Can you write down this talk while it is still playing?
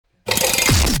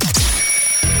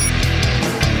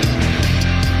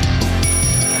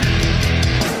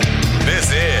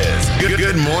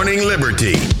Good Morning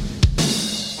Liberty.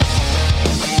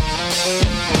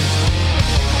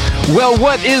 Well,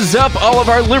 what is up, all of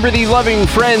our liberty-loving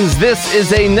friends? This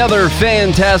is another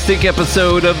fantastic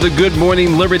episode of the Good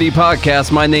Morning Liberty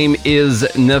podcast. My name is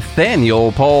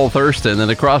Nathaniel Paul Thurston,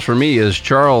 and across from me is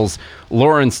Charles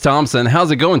Lawrence Thompson.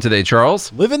 How's it going today,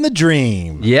 Charles? Living the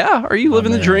dream. Yeah? Are you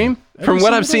living the dream? From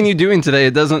what I've seen you doing today,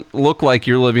 it doesn't look like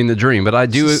you're living the dream, but I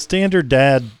do... It's a standard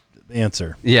dad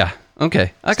answer. Yeah.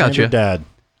 Okay. I got you. Standard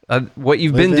dad. What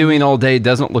you've been doing all day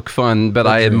doesn't look fun, but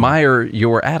I admire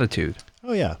your attitude.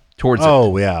 Oh, yeah. Towards it.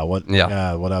 Oh, yeah.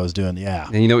 What I was doing. Yeah.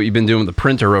 And you know what you've been doing with the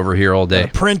printer over here all day. Got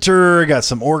a printer, got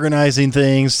some organizing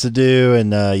things to do,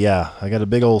 and I got a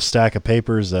big old stack of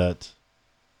papers that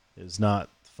is not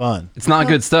fun. It's not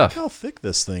good stuff. Look how thick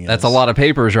this thing is. That's a lot of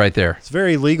papers right there. It's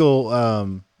very legal, a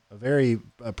very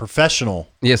professional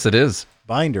Yes, it is.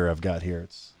 binder I've got here.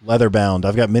 It's leather bound.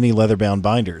 I've got many leather bound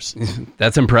binders.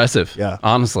 That's impressive. Yeah.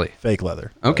 Honestly. Fake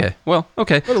leather. Okay. Well,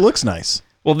 okay. But it looks nice.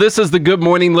 Well, this is the Good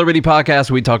Morning Liberty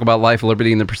podcast. We talk about life,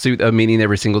 liberty, and the pursuit of meaning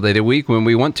every single day of the week when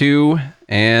we want to.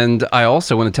 And I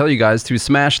also want to tell you guys to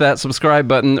smash that subscribe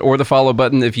button or the follow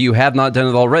button if you have not done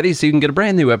it already, so you can get a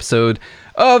brand new episode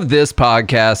of this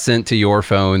podcast sent to your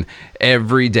phone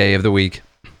every day of the week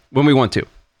when we want to.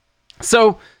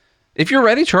 So if you're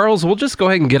ready, Charles, we'll just go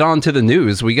ahead and get on to the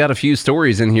news. We got a few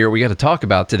stories in here we got to talk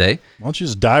about today. Why don't you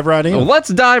just dive right in? Well, let's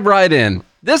dive right in.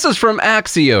 This is from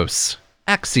Axios.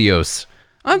 Axios.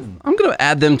 I'm going to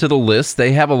add them to the list.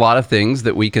 They have a lot of things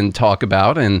that we can talk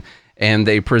about, and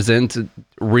they present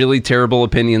really terrible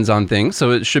opinions on things,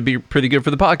 so it should be pretty good for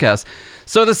the podcast.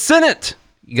 So the Senate,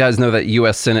 you guys know that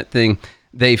U.S. Senate thing,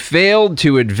 they failed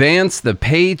to advance the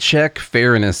Paycheck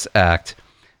Fairness Act.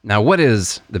 Now, what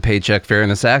is the Paycheck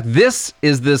Fairness Act? This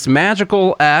is this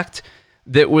magical act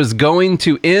that was going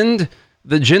to end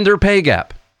the gender pay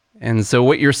gap. And so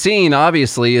what you're seeing,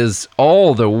 obviously, is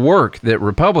all the work that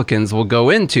Republicans will go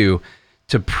into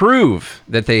to prove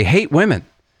that they hate women.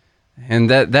 And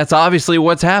that's obviously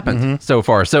what's happened so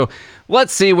far. So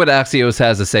let's see what Axios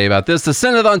has to say about this. The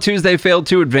Senate on Tuesday failed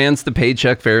to advance the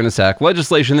Paycheck Fairness Act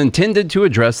legislation intended to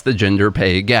address the gender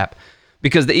pay gap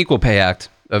because the Equal Pay Act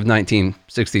of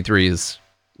 1963 is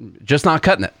just not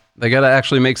cutting it. They got to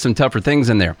actually make some tougher things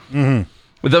in there.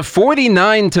 With a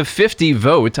 49 to 50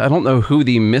 vote, I don't know who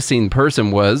the missing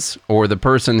person was or the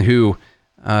person who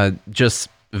just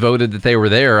voted that they were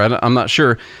there. I'm not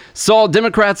sure. Saw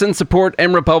Democrats in support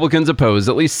and Republicans opposed.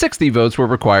 At least 60 votes were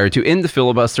required to end the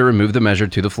filibuster and move the measure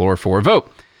to the floor for a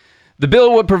vote. The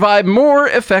bill would provide more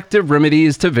effective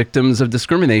remedies to victims of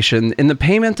discrimination in the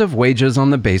payment of wages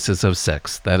on the basis of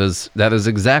sex. That is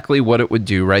exactly what it would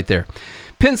do right there.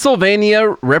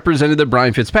 Pennsylvania Representative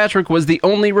Brian Fitzpatrick was the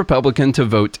only Republican to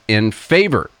vote in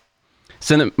favor.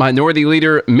 Senate Minority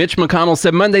Leader Mitch McConnell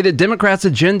said Monday that Democrats'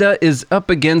 agenda is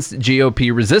up against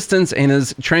GOP resistance and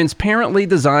is transparently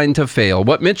designed to fail.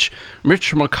 What Mitch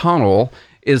McConnell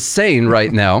is saying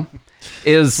right now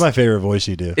is my favorite voice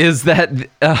you do. Is that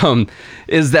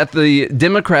the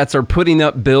Democrats are putting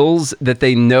up bills that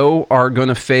they know are going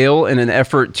to fail in an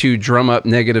effort to drum up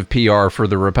negative PR for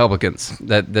the Republicans.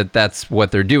 That's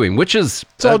what they're doing, which is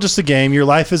it's all just a game. Your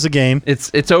life is a game.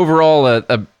 It's overall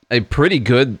a pretty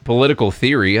good political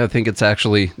theory. I think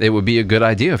it would be a good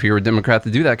idea if you were a Democrat to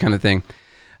do that kind of thing.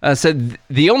 Said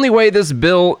the only way a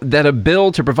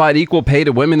bill to provide equal pay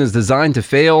to women is designed to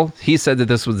fail. He said that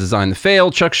this was designed to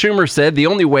fail. Chuck Schumer said the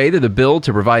only way that a bill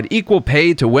to provide equal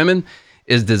pay to women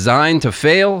is designed to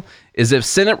fail is if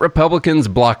Senate Republicans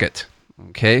block it.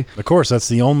 Okay. Of course, that's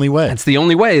the only way. That's the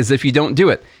only way is if you don't do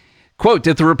it. Quote,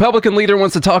 if the Republican leader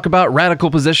wants to talk about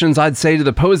radical positions, I'd say to the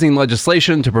opposing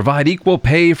legislation to provide equal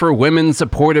pay for women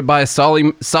supported by a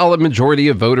solid majority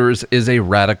of voters is a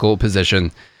radical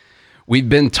position. We've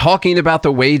been talking about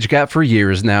the wage gap for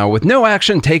years now with no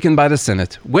action taken by the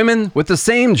Senate. Women with the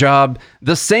same job,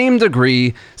 the same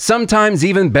degree, sometimes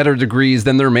even better degrees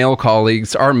than their male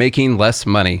colleagues are making less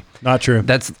money. Not true.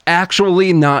 That's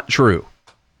actually not true.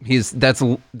 That's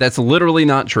literally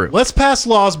not true. Let's pass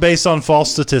laws based on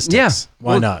false statistics. Yeah.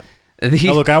 Why not?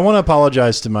 Now, look, I want to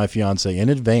apologize to my fiance in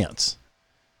advance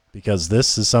because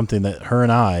this is something that her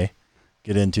and I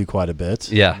get into quite a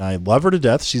bit. Yeah. And I love her to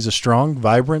death. She's a strong,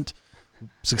 vibrant,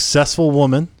 successful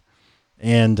woman.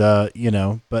 And,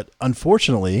 but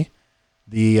unfortunately,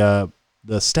 the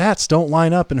stats don't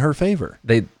line up in her favor.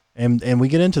 And we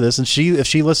get into this, and if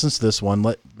she listens to this one,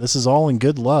 this is all in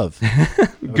good love.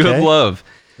 Okay? Good love.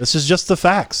 This is just the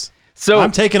facts. So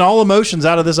I'm taking all emotions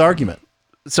out of this argument.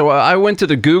 So I went to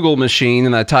the Google machine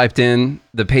and I typed in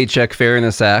the Paycheck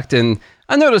Fairness Act, and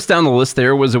I noticed down the list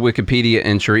there was a Wikipedia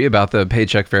entry about the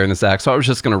Paycheck Fairness Act, so I was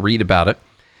just going to read about it.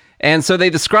 And so they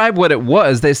describe what it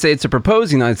was. They say it's a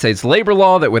proposed United States labor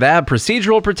law that would add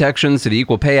procedural protections to the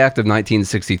Equal Pay Act of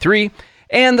 1963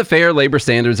 and the Fair Labor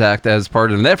Standards Act as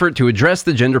part of an effort to address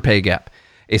the gender pay gap.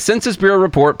 A Census Bureau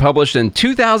report published in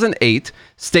 2008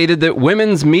 stated that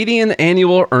women's median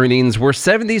annual earnings were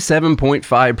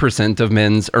 77.5% of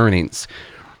men's earnings.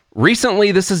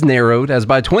 Recently, this has narrowed, as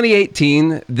by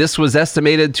 2018, this was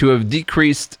estimated to have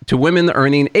decreased to women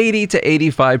earning 80 to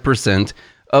 85%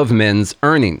 of men's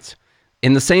earnings.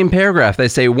 In the same paragraph, they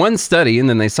say one study, and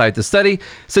then they cite the study,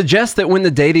 suggests that when the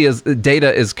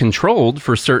data is controlled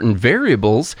for certain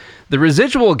variables, the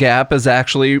residual gap is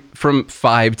actually from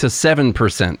 5 to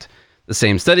 7%. The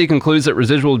same study concludes that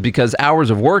residual is because hours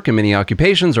of work in many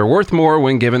occupations are worth more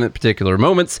when given at particular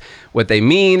moments. What they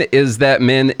mean is that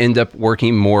men end up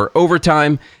working more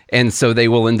overtime, and so they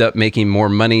will end up making more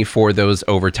money for those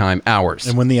overtime hours.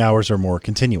 And when the hours are more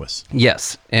continuous.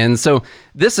 Yes. And so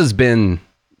this has been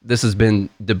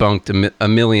debunked a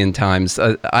million times.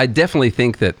 I definitely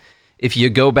think that if you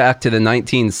go back to the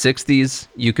 1960s,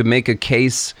 you could make a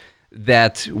case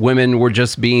that women were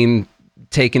just being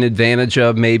taken advantage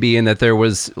of maybe, and that there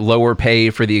was lower pay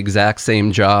for the exact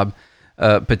same job,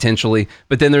 potentially.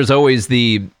 But then there's always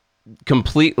the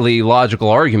completely logical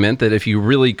argument that if you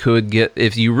really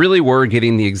were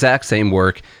getting the exact same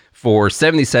work for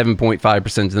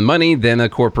 77.5% of the money, then a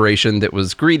corporation that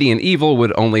was greedy and evil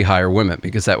would only hire women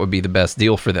because that would be the best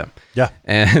deal for them. Yeah.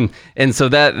 And so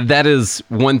that is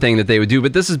one thing that they would do.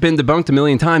 But this has been debunked a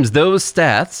million times. Those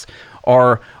stats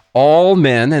are all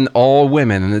men and all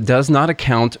women, and it does not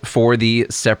account for the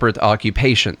separate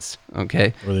occupations.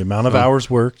 Okay. Or the amount of hours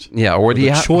worked. Yeah. Or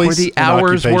the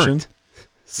hours worked.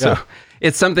 So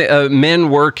it's something, men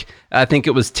work, I think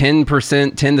it was 10 to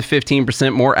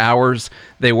 15% more hours.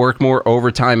 They work more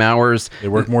overtime hours. They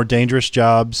work more dangerous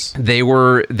jobs. They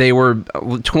were 20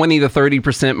 to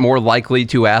 30% more likely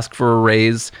to ask for a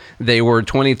raise. They were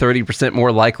 30%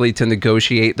 more likely to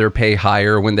negotiate their pay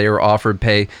higher when they were offered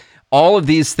pay. All of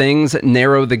these things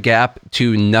narrow the gap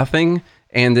to nothing.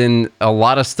 And in a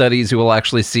lot of studies, you will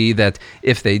actually see that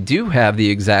if they do have the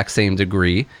exact same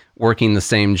degree, working the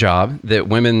same job, that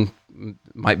women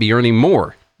might be earning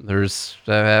more. There's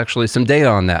actually some data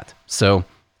on that. So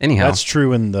anyhow. That's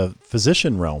true in the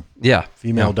physician realm. Yeah.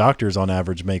 Female doctors on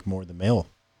average make more than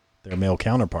their male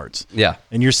counterparts. Yeah.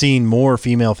 And you're seeing more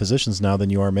female physicians now than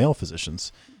you are male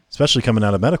physicians, especially coming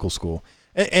out of medical school.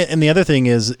 And the other thing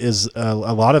is a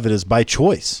lot of it is by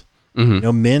choice.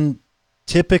 Mm-hmm. Men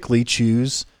typically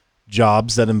choose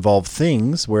jobs that involve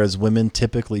things, whereas women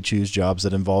typically choose jobs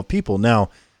that involve people. Now,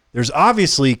 there's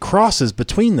obviously crosses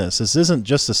between this. This isn't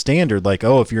just a standard like,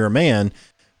 oh, if you're a man,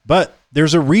 but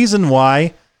there's a reason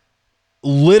why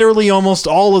literally almost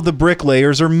all of the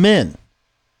bricklayers are men.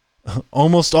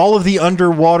 Almost all of the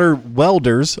underwater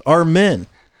welders are men.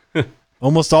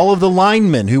 Almost all of the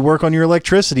linemen who work on your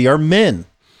electricity are men.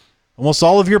 Almost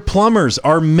all of your plumbers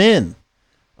are men.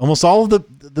 Almost all of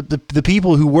the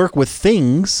people who work with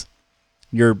things,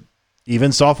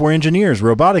 even software engineers,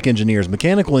 robotic engineers,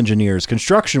 mechanical engineers,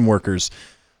 construction workers,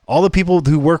 all the people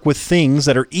who work with things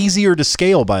that are easier to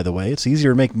scale, by the way. It's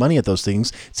easier to make money at those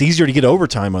things. It's easier to get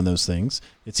overtime on those things.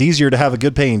 It's easier to have a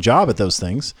good paying job at those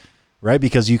things, right?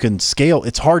 Because you can scale.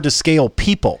 It's hard to scale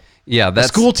people. Yeah, a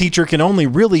school teacher can only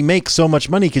really make so much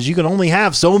money because you can only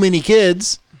have so many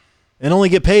kids and only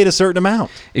get paid a certain amount.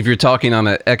 If you're talking on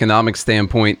an economic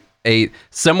standpoint,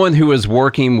 someone who is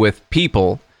working with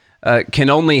people can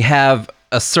only have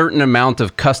a certain amount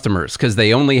of customers because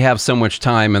they only have so much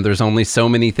time and there's only so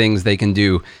many things they can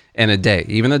do in a day.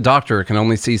 Even a doctor can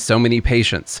only see so many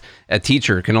patients. A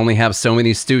teacher can only have so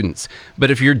many students.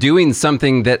 But if you're doing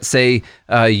something that, say,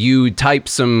 you type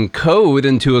some code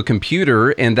into a computer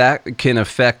and that can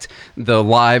affect the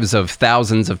lives of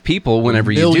thousands of people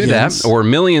whenever you do that, or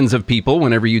millions of people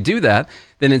whenever you do that,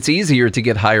 then it's easier to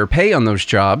get higher pay on those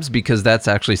jobs because that's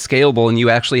actually scalable and you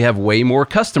actually have way more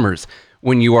customers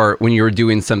when you're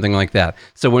doing something like that.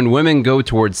 So when women go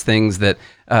towards things that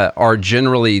are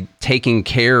generally taking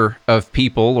care of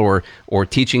people or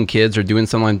teaching kids or doing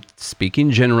something, I'm speaking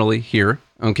generally here,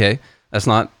 okay? That's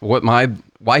not what my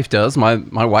wife does. My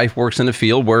wife works in a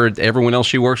field where everyone else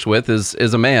she works with is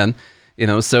a man,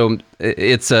 so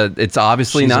it's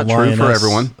obviously not true for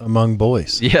everyone. Among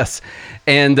boys. Yes.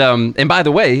 And by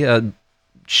the way,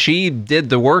 she did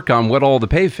the work on what all the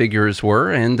pay figures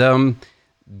were, and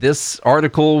this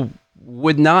article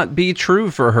would not be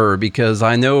true for her because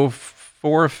I know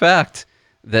for a fact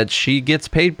that she gets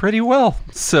paid pretty well.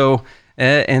 So,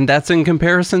 and that's in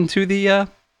comparison to the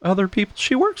other people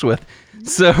she works with.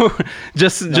 So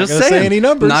just saying, say any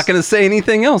numbers. Not going to say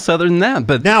anything else other than that.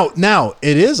 But now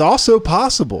it is also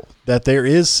possible that there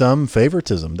is some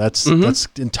favoritism. That's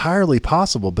entirely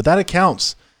possible, but that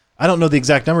accounts. I don't know the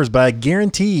exact numbers, but I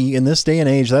guarantee in this day and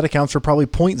age that accounts for probably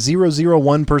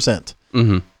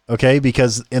 0.001%. Okay,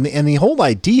 because and the whole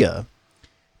idea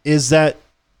is that,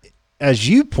 as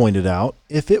you pointed out,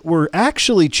 if it were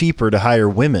actually cheaper to hire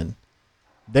women,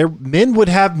 men would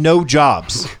have no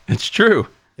jobs. It's true.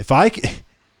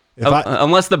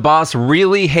 Unless the boss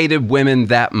really hated women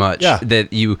that much that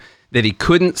he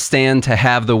couldn't stand to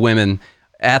have the women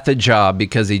at the job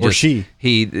because he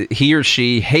or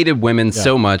she hated women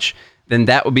so much, then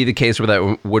that would be the case where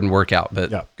that wouldn't work out.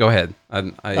 But go ahead.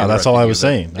 That's all I was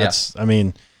saying. I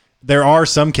mean, there are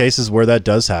some cases where that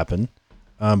does happen,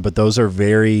 but those are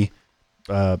very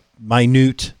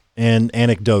minute and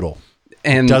anecdotal.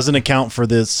 And doesn't account for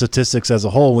the statistics as a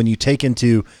whole when you take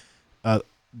into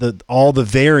all the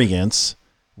variance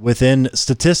within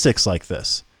statistics like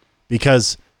this,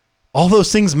 because all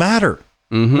those things matter.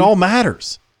 It all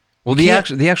matters. Well, the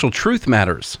actual truth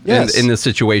matters in this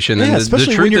situation. Yeah, and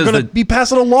especially when you're going to be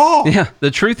passing a law. Yeah,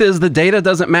 the truth is the data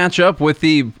doesn't match up with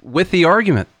the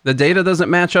argument. The data doesn't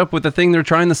match up with the thing they're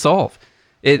trying to solve.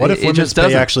 What if women's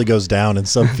pay actually goes down in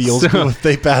some fields if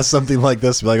they pass something like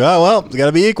this? Be like, oh, well, it's got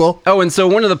to be equal. Oh, and so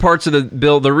one of the parts of the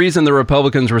bill, the reason the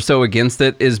Republicans were so against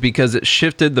it is because it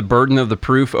shifted the burden of the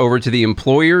proof over to the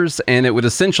employers, and it would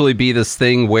essentially be this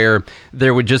thing where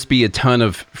there would just be a ton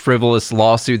of frivolous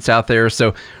lawsuits out there.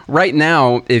 So right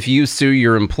now, if you sue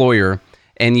your employer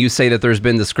and you say that there's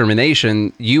been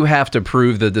discrimination, you have to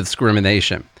prove the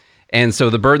discrimination. And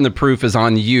so the burden of proof is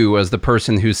on you as the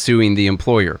person who's suing the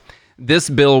employer.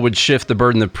 This bill would shift the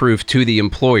burden of proof to the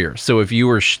employer. So if you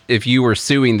were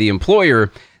suing the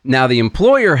employer, now the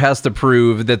employer has to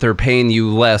prove that they're paying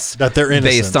you less, that they're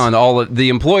innocent. Based on the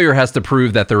employer has to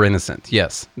prove that they're innocent.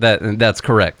 Yes, that's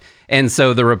correct. And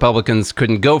so the Republicans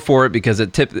couldn't go for it because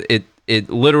it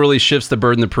literally shifts the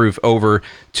burden of proof over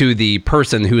to the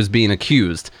person who is being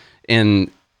accused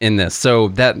in this. So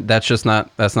that's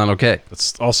not okay.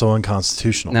 It's also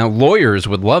unconstitutional. Now lawyers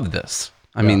would love this.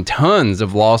 I mean, tons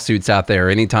of lawsuits out there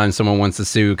anytime someone wants to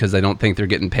sue because they don't think they're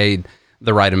getting paid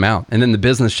the right amount. And then the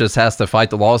business just has to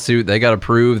fight the lawsuit. They got to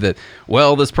prove that,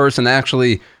 well, this person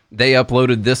actually, they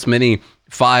uploaded this many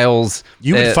files.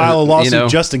 You would file a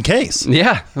lawsuit just in case.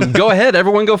 Yeah. Go ahead.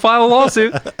 Everyone go file a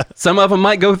lawsuit. Some of them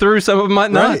might go through. Some of them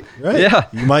might not. Right. Yeah.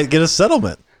 You might get a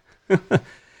settlement.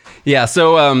 Yeah.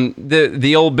 So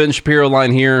the old Ben Shapiro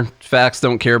line here, facts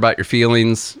don't care about your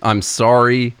feelings. I'm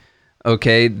sorry.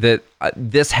 Okay, that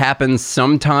this happens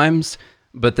sometimes,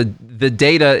 but the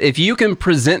data, if you can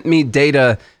present me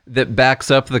data that backs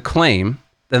up the claim,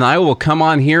 then I will come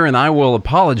on here and I will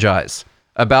apologize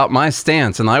about my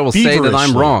stance and I will say that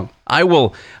I'm wrong. I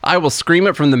will scream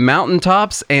it from the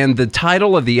mountaintops, and the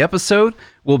title of the episode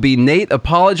will be Nate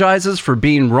apologizes for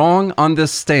being wrong on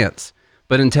this stance.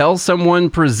 But until someone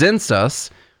presents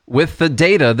us with the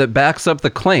data that backs up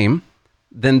the claim,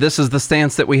 then this is the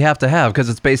stance that we have to have because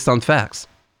it's based on facts.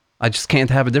 I just can't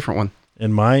have a different one.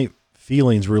 And my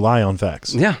feelings rely on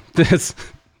facts. Yeah, that's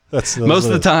most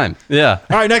of the time. Yeah.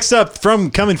 All right, next up,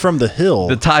 coming from the Hill.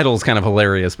 The title's kind of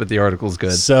hilarious, but the article's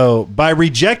good. So, by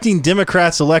rejecting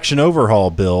Democrats' election overhaul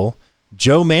bill,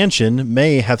 Joe Manchin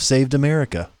may have saved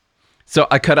America. So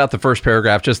I cut out the first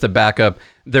paragraph just to back up.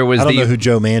 I don't know who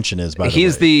Joe Manchin is, by the way.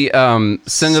 He's the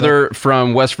senator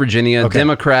from West Virginia,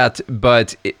 Democrat,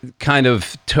 but it kind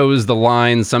of toes the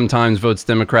line. Sometimes votes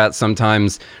Democrat,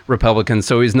 sometimes Republican.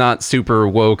 So he's not super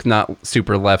woke, not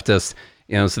super leftist.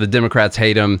 So the Democrats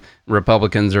hate him.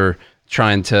 Republicans are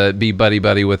trying to be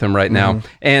buddy-buddy with him right now.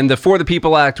 And the For the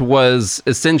People Act was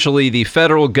essentially the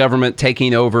federal government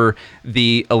taking over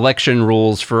the election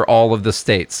rules for all of the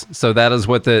states. So that is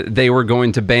what they were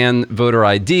going to ban voter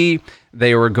ID.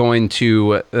 They were going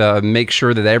to make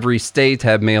sure that every state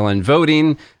had mail-in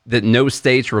voting, that no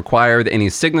states required any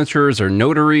signatures or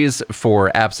notaries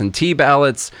for absentee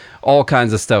ballots, all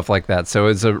kinds of stuff like that. So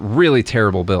it's a really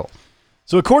terrible bill.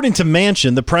 So according to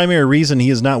Manchin, the primary reason he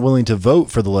is not willing to vote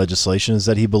for the legislation is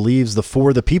that he believes the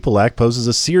For the People Act poses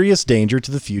a serious danger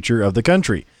to the future of the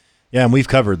country. Yeah, and we've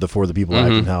covered the For the People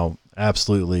Act and how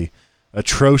absolutely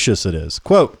atrocious it is.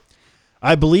 Quote,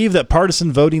 I believe that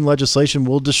partisan voting legislation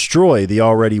will destroy the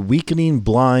already weakening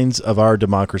blinds of our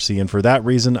democracy, and for that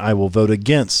reason I will vote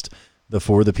against the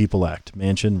For the People Act,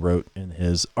 Manchin wrote in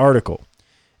his article.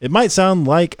 It might sound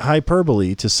like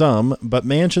hyperbole to some, but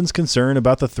Manchin's concern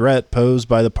about the threat posed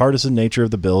by the partisan nature of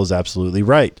the bill is absolutely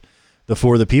right. The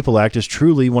For the People Act is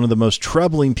truly one of the most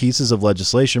troubling pieces of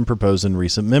legislation proposed in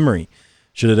recent memory.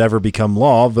 Should it ever become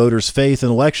law, voters' faith in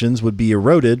elections would be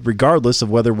eroded regardless of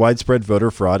whether widespread voter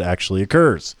fraud actually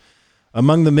occurs.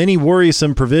 Among the many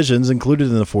worrisome provisions included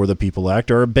in the For the People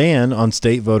Act are a ban on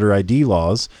state voter ID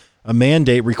laws, a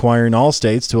mandate requiring all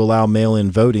states to allow mail-in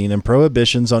voting, and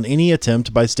prohibitions on any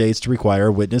attempt by states to require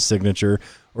a witness signature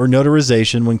or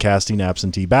notarization when casting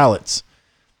absentee ballots.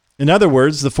 In other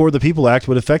words, the For the People Act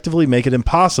would effectively make it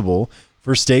impossible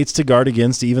for states to guard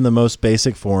against even the most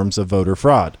basic forms of voter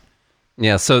fraud.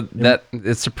 Yeah, so that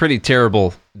it's a pretty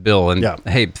terrible bill, and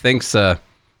hey, thanks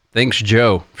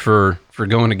Joe for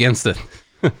going against it.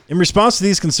 In response to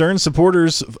these concerns,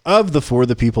 supporters of the For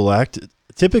the People Act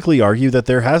typically argue that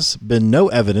there has been no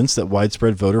evidence that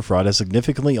widespread voter fraud has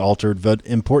significantly altered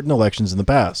important elections in the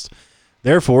past.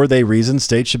 Therefore, they reason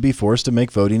states should be forced to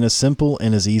make voting as simple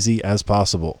and as easy as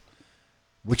possible,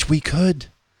 which we could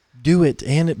do it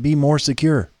and it be more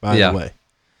secure, by the way.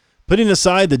 Putting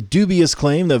aside the dubious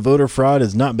claim that voter fraud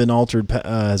has not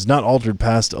altered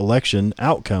past election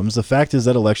outcomes, the fact is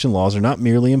that election laws are not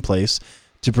merely in place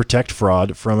to protect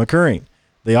fraud from occurring.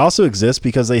 They also exist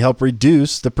because they help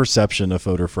reduce the perception of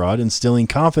voter fraud, instilling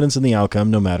confidence in the outcome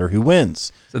no matter who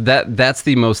wins. So that's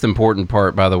the most important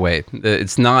part, by the way.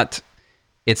 It's not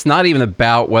even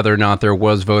about whether or not there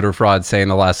was voter fraud, say, in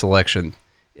the last election.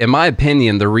 In my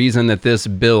opinion, the reason that this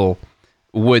bill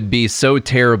would be so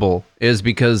terrible is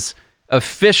because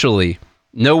officially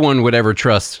no one would ever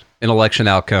trust an election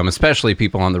outcome, especially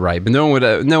people on the right. But no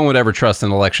one would ever trust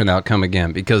an election outcome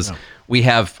again because we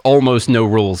have almost no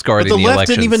rules guarding the elections. But the left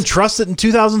didn't even trust it in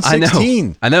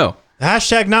 2016. I know.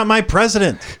 Hashtag not my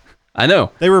president. I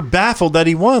know. They were baffled that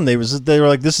he won. They were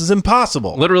like, this is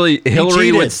impossible. Literally,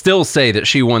 Hillary would still say that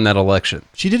she won that election.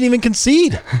 She didn't even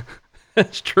concede.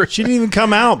 That's true. She didn't even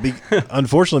come out,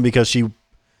 unfortunately, because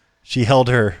she held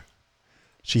her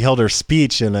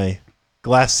speech in a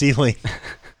glass ceiling,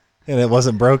 and it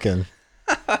wasn't broken.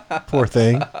 Poor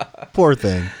thing.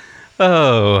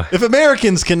 Oh. If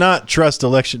Americans cannot trust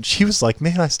elections, she was like,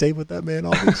 man, I stayed with that man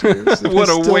all these years. What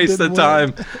a waste of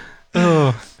time.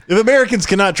 Oh. If Americans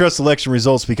cannot trust election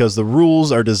results because the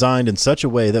rules are designed in such a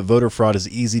way that voter fraud is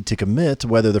easy to commit,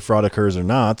 whether the fraud occurs or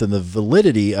not, then the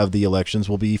validity of the elections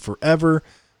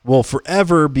will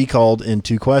forever be called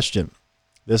into question.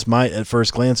 This might at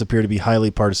first glance appear to be a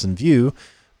highly partisan view,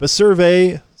 but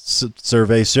survey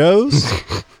shows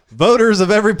voters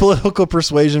of every political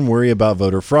persuasion worry about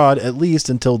voter fraud, at least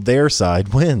until their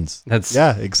side wins.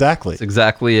 Exactly. That's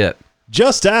exactly it.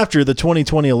 Just after the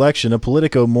 2020 election, a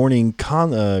Politico morning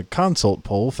consult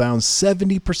poll found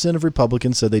 70% of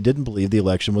Republicans said they didn't believe the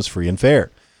election was free and fair.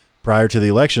 Prior to the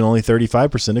election, only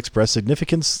 35% expressed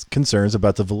significant concerns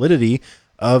about the validity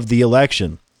of the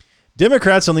election.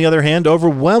 Democrats, on the other hand,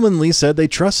 overwhelmingly said they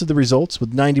trusted the results,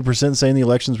 with 90% saying the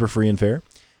elections were free and fair.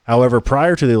 However,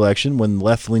 prior to the election, when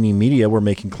left-leaning media were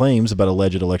making claims about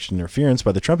alleged election interference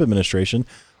by the Trump administration,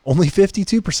 only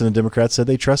 52% of Democrats said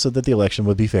they trusted that the election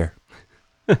would be fair.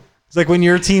 It's like when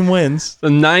your team wins. So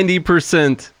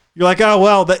 90%. You're like, oh,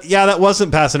 well, that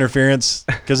wasn't pass interference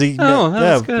because he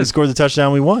scored the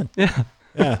touchdown. We won.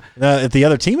 Yeah. If the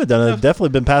other team had done it, it'd definitely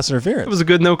been pass interference. It was a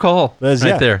good no call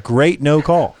there. Great no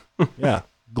call. Yeah.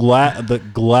 Glad the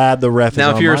ref is on my side.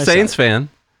 Now, if you're a Saints fan,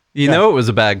 you know it was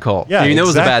a bad call. Yeah, you know it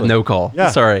was a bad no call.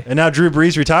 Yeah. Sorry. And now Drew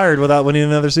Brees retired without winning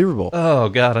another Super Bowl. Oh,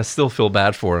 God, I still feel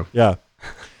bad for him. Yeah.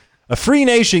 A free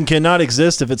nation cannot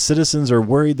exist if its citizens are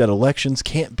worried that elections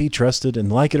can't be trusted,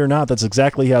 and like it or not, that's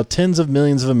exactly how tens of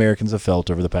millions of Americans have felt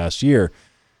over the past year.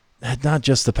 Not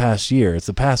just the past year, it's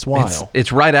the past while.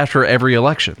 It's right after every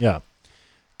election. Yeah.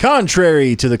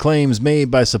 Contrary to the claims made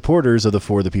by supporters of the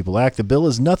For the People Act, the bill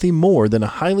is nothing more than a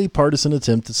highly partisan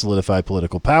attempt to solidify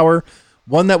political power,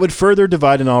 one that would further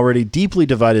divide an already deeply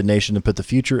divided nation and put the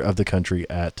future of the country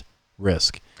at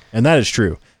risk. And that is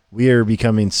true. We are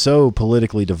becoming so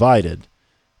politically divided.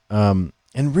 And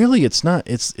really, it's not.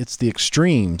 It's the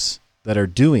extremes that are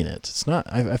doing it. It's not.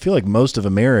 I feel like most of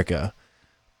America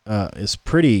is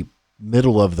pretty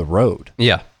middle of the road.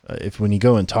 Yeah. When you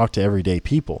go and talk to everyday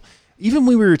people. Even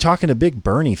when we were talking to big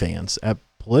Bernie fans at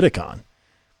Politicon,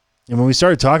 and when we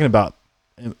started talking about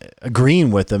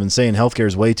agreeing with them and saying healthcare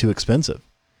is way too expensive,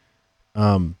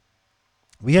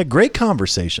 we had great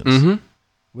conversations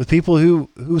with people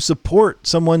who support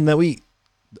someone that we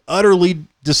utterly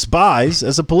despise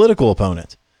as a political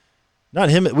opponent. Not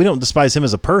him. We don't despise him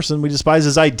as a person. We despise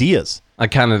his ideas. I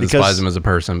kind of despise him as a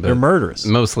person, but they're murderous.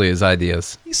 Mostly his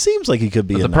ideas. He seems like he could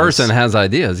be. But the person has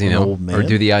ideas, old man. Or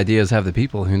do the ideas have the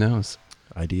people? Who knows?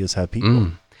 Ideas have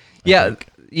people. Yeah,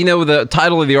 the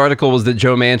title of the article was that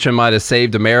Joe Manchin might have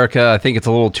saved America. I think it's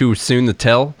a little too soon to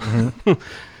tell.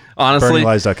 Honestly,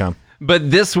 BurningLies.com.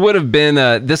 But this would have been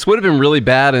really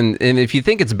bad. And if you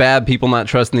think it's bad, people not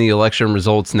trusting the election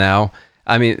results now,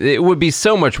 I mean, it would be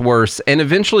so much worse. And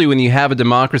eventually, when you have a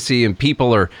democracy and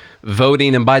people are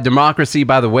voting, and by democracy,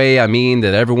 by the way, I mean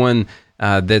that everyone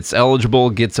that's eligible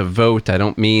gets a vote. I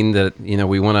don't mean that,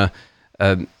 we want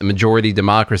a majority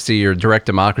democracy or direct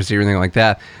democracy or anything like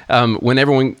that. When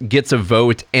everyone gets a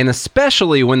vote, and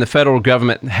especially when the federal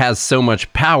government has so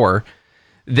much power,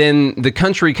 then the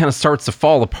country kind of starts to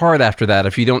fall apart after that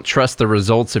if you don't trust the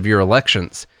results of your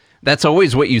elections. That's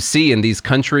always what you see in these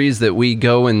countries that we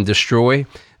go and destroy.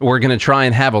 We're going to try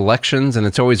and have elections, and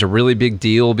it's always a really big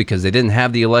deal because they didn't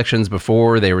have the elections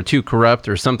before, they were too corrupt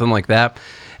or something like that.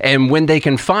 And when they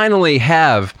can finally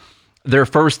have their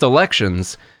first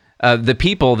elections, the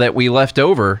people that we left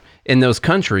over in those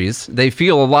countries, they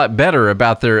feel a lot better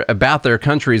about their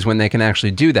countries when they can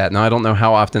actually do that. Now, I don't know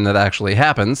how often that actually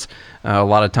happens. A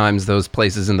lot of times those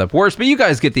places end up worse, but you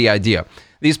guys get the idea.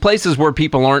 These places where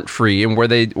people aren't free and where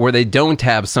they don't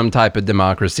have some type of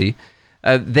democracy,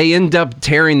 they end up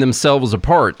tearing themselves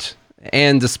apart.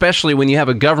 And especially when you have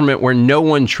a government where no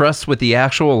one trusts what the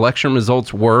actual election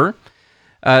results were,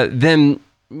 then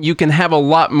you can have a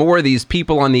lot more of these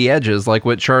people on the edges, like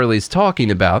what Charlie's talking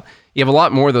about. You have a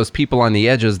lot more of those people on the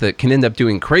edges that can end up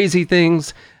doing crazy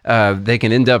things. They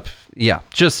can end up,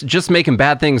 just making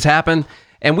bad things happen.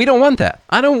 And we don't want that.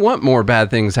 I don't want more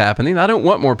bad things happening. I don't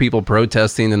want more people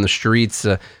protesting in the streets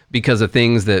because of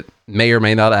things that may or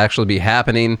may not actually be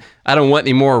happening. I don't want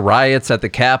any more riots at the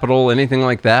Capitol, anything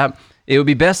like that. It would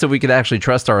be best if we could actually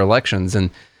trust our elections.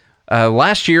 And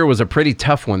last year was a pretty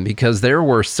tough one because there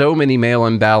were so many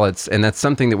mail-in ballots, and that's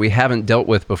something that we haven't dealt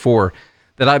with before,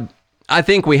 that I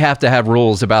think we have to have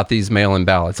rules about these mail-in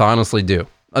ballots. I honestly do.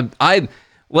 I'm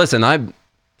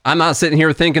not sitting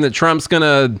here thinking that Trump's going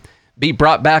to be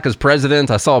brought back as president.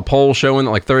 I saw a poll showing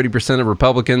that like 30% of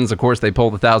Republicans, of course they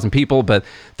polled 1,000 people, but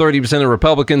 30% of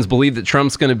Republicans believe that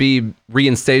Trump's going to be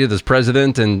reinstated as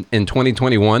president in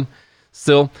 2021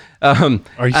 still.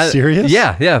 Are you serious?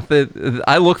 Yeah.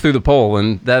 I looked through the poll,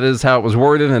 and that is how it was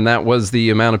worded, and that was the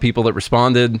amount of people that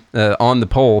responded on the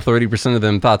poll. 30% of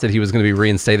them thought that he was going to be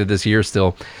reinstated this year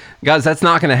still. Guys, that's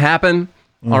not going to happen,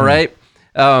 all right?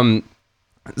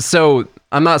 So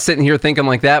I'm not sitting here thinking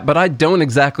like that, but I don't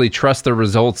exactly trust the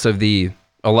results of the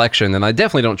election, and I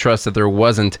definitely don't trust that there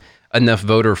wasn't enough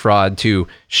voter fraud to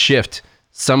shift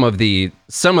some of the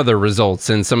results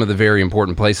in some of the very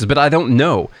important places. But I don't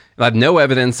know. I have no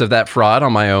evidence of that fraud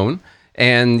on my own,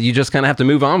 and you just kind of have to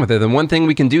move on with it. And one thing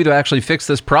we can do to actually fix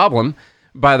this problem,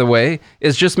 by the way,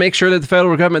 is just make sure that the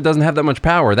federal government doesn't have that much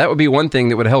power. That would be one thing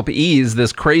that would help ease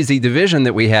this crazy division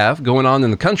that we have going on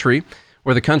in the country,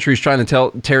 where the country is trying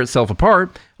to tear itself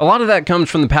apart. A lot of that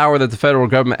comes from the power that the federal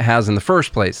government has in the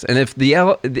first place. And if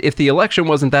the election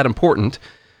wasn't that important,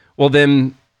 well,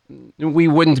 then we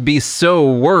wouldn't be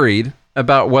so worried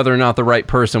about whether or not the right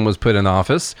person was put in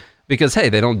office, because, hey,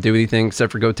 they don't do anything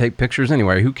except for go take pictures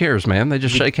anyway. Who cares, man? They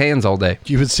just shake hands all day.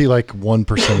 You would see like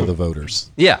 1% of the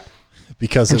voters. Yeah.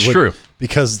 Because it's true.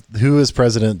 Because who is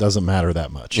president doesn't matter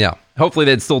that much. Yeah. Hopefully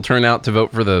they'd still turn out to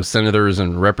vote for the senators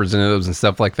and representatives and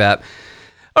stuff like that.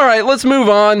 All right, let's move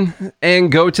on and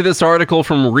go to this article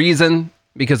from Reason,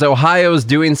 because Ohio is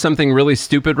doing something really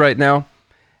stupid right now.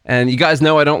 And you guys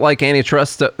know I don't like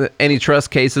antitrust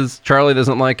cases. Charlie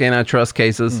doesn't like antitrust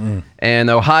cases. Mm-mm. And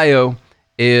Ohio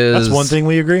is... That's one thing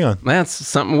we agree on. That's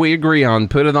something we agree on.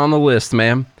 Put it on the list,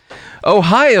 ma'am.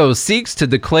 Ohio seeks to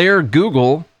declare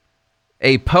Google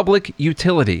a public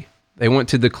utility. They want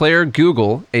to declare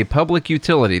Google a public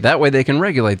utility. That way they can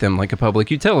regulate them like a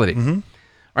public utility. Mm-hmm. All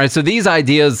right, so these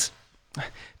ideas...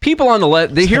 People on the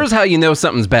left... Here's how you know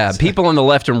something's bad. People on the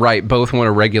left and right both want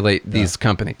to regulate these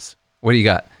companies. What do you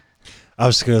got? I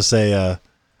was going to say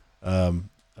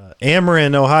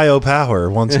Ameren Ohio Power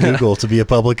wants Google to be a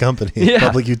public company,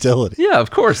 public utility. Yeah,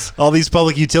 of course. All these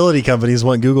public utility companies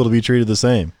want Google to be treated the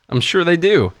same. I'm sure they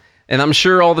do. And I'm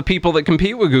sure all the people that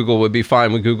compete with Google would be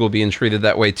fine with Google being treated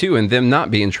that way too, and them not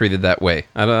being treated that way.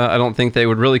 I don't think they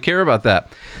would really care about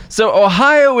that. So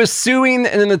Ohio is suing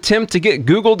in an attempt to get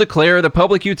Google declared a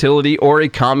public utility or a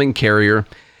common carrier.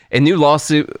 A new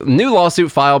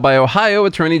lawsuit filed by Ohio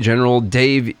Attorney General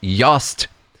Dave Yost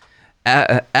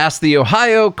asked the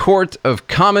Ohio Court of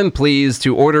Common Pleas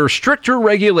to order stricter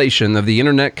regulation of the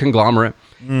internet conglomerate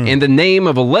in the name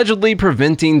of allegedly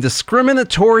preventing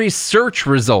discriminatory search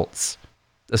results.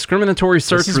 Discriminatory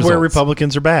search results. This is where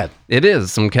Republicans are bad. It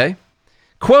is, okay?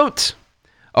 Quote,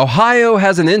 Ohio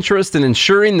has an interest in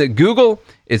ensuring that Google,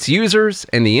 its users,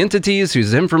 and the entities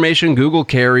whose information Google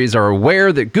carries are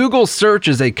aware that Google Search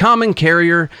is a common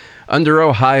carrier under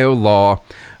Ohio law.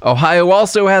 Ohio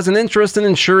also has an interest in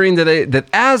ensuring that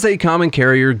as a common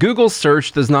carrier, Google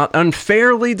Search does not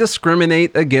unfairly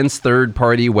discriminate against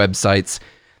third-party websites.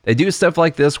 They do stuff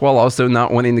like this while also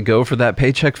not wanting to go for that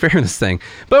paycheck fairness thing.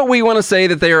 But we want to say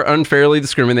that they are unfairly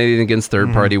discriminating against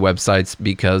third-party websites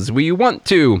because we want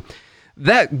to.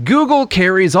 That Google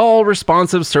carries all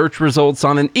responsive search results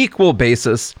on an equal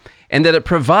basis, and that it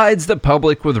provides the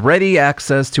public with ready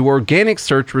access to organic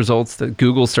search results that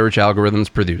Google search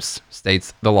algorithms produce,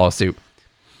 states the lawsuit.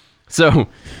 So,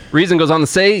 Reason goes on to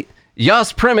say,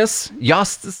 Yost's premise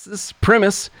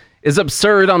is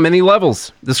absurd on many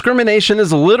levels. Discrimination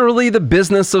is literally the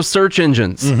business of search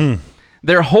engines.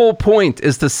 Their whole point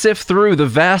is to sift through the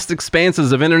vast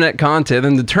expanses of internet content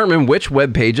and determine which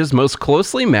web pages most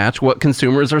closely match what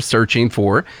consumers are searching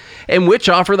for and which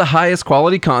offer the highest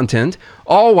quality content,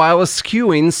 all while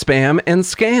eschewing spam and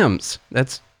scams.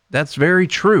 That's very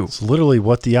true. It's literally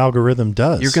what the algorithm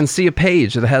does. You can see a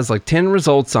page that has like 10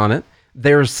 results on it.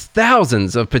 There's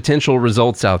thousands of potential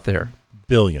results out there.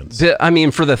 Billions. I mean,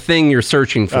 for the thing you're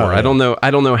searching for. Oh, yeah. I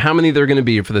don't know how many they're going to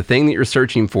be for the thing that you're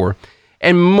searching for.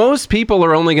 And most people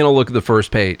are only going to look at the first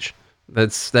page.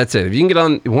 That's it. If you can get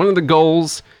on, one of the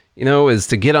goals, is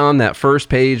to get on that first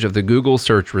page of the Google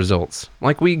search results.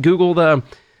 Like we Googled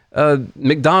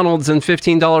McDonald's and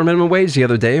 $15 minimum wage the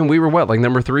other day, and we were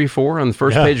number 3, 4 on the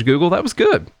first page of Google. That was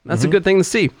good. That's a good thing to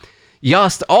see.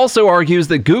 Yost also argues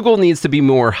that Google needs to be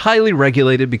more highly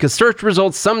regulated because search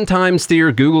results sometimes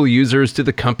steer Google users to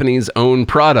the company's own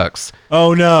products.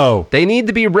 Oh, no. They need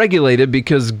to be regulated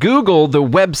because Google, the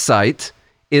website,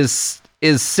 is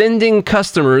sending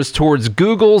customers towards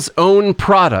Google's own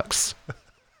products.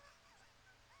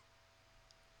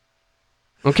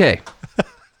 Okay.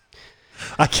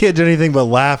 I can't do anything but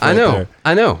laugh. I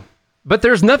know. But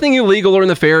there's nothing illegal or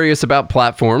nefarious about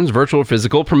platforms, virtual or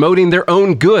physical, promoting their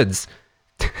own goods.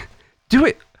 Do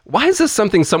it. Why is this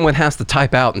something someone has to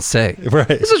type out and say? Right.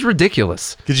 This is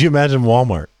ridiculous. Could you imagine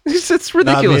Walmart? It's ridiculous.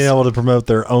 Not being able to promote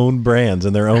their own brands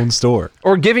in their own store.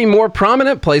 Or giving more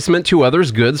prominent placement to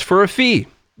others' goods for a fee.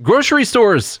 Grocery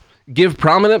stores give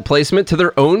prominent placement to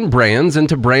their own brands and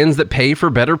to brands that pay for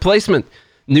better placement.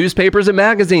 Newspapers and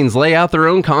magazines lay out their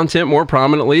own content more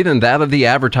prominently than that of the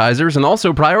advertisers and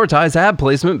also prioritize ad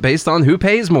placement based on who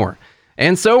pays more,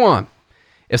 and so on.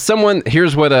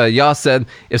 Here's what Yost said,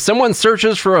 if someone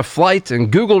searches for a flight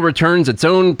and Google returns its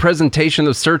own presentation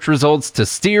of search results to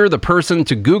steer the person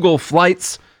to Google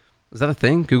Flights, is that a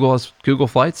thing? Google has Google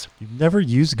Flights? You've never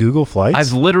used Google Flights?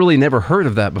 I've literally never heard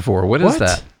of that before. What is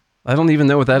that? I don't even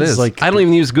know what that is. I don't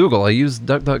even use Google. I use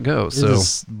DuckDuckGo. So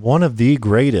it's one of the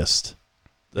greatest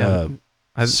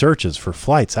searches for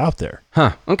flights out there.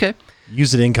 Huh. Okay.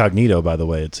 Use it incognito, by the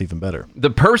way. It's even better. The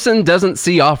person doesn't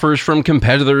see offers from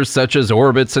competitors such as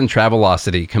Orbitz and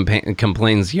Travelocity,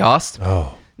 complains Yost.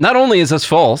 Oh. Not only is this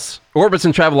false, Orbitz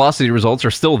and Travelocity results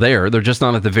are still there. They're just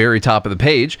not at the very top of the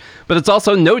page. But it's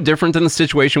also no different than the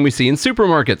situation we see in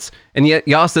supermarkets. And yet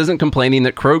Yost isn't complaining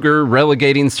that Kroger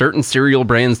relegating certain cereal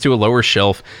brands to a lower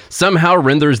shelf somehow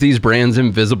renders these brands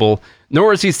invisible.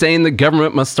 Nor is he saying the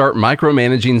government must start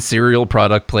micromanaging cereal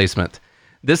product placement.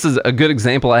 This is a good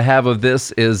example I have of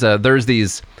this is there's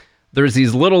these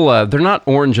little, they're not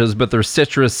oranges, but they're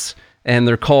citrus, and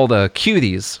they're called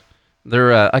cuties.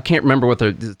 They're, I can't remember what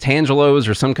they're, Tangelos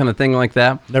or some kind of thing like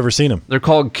that. Never seen them. They're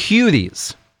called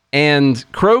cuties. And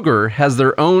Kroger has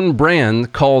their own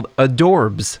brand called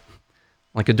Adorbs,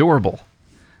 like adorable.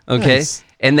 Okay. Nice.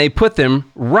 And they put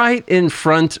them right in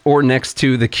front or next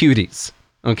to the cuties.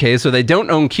 Okay. So they don't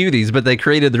own cuties, but they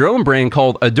created their own brand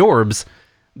called Adorbs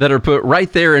that are put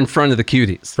right there in front of the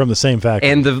cuties. From the same factory.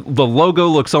 And the logo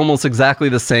looks almost exactly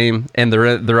the same, and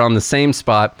they're on the same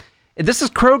spot. This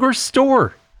is Kroger's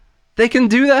store. They can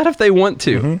do that if they want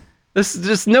to. Mm-hmm. This is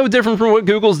just no different from what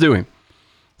Google's doing.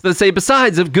 So they say,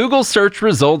 besides, if Google search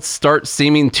results start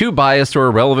seeming too biased or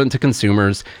irrelevant to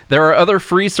consumers, there are other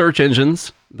free search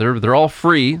engines. They're all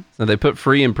free. So they put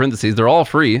free in parentheses. They're all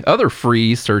free. Other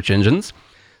free search engines,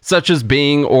 such as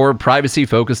Bing or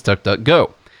privacy-focused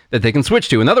DuckDuckGo, that they can switch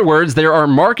to. In other words, there are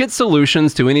market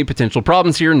solutions to any potential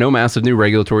problems here. No massive new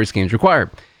regulatory schemes required.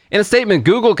 In a statement,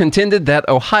 Google contended that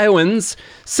Ohioans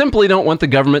simply don't want the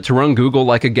government to run Google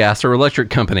like a gas or electric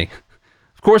company.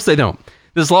 Of course they don't.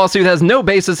 This lawsuit has no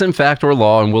basis in fact or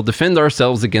law, and we'll defend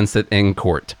ourselves against it in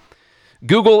court.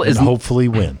 Google is... hopefully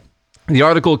win. The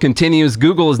article continues,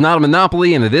 Google is not a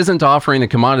monopoly, and it isn't offering a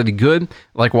commodity good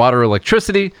like water or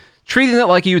electricity. Treating it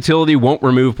like a utility won't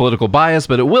remove political bias,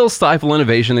 but it will stifle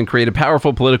innovation and create a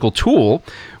powerful political tool,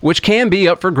 which can be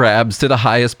up for grabs to the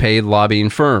highest paid lobbying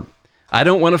firm. I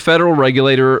don't want a federal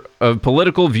regulator of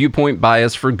political viewpoint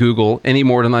bias for Google any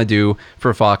more than I do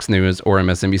for Fox News or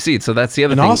MSNBC. So that's the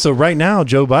other thing. And also, right now,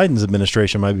 Joe Biden's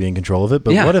administration might be in control of it.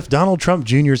 But what if Donald Trump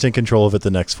Jr. is in control of it the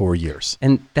next 4 years?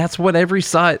 And that's what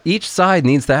each side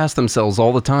needs to ask themselves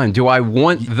all the time. Do I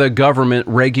want the government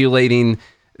regulating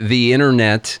the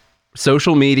internet,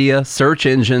 social media, search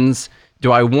engines?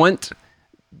 Do I want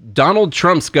Donald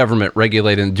Trump's government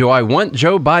regulating? Do I want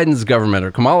Joe Biden's government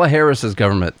or Kamala Harris's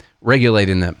government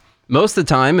regulating them? Most of the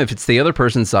time, if it's the other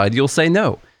person's side, you'll say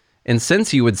no. And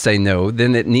since you would say no,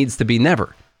 then it needs to be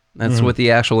never. That's what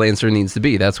the actual answer needs to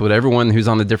be. That's what everyone who's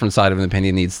on the different side of an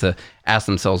opinion needs to ask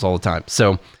themselves all the time.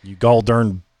 So, you gall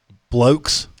darn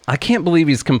blokes. I can't believe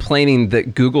he's complaining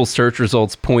that Google search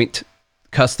results point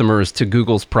customers to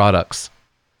Google's products.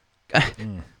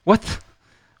 What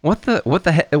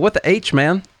the H,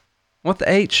 man? What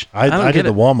the H? I did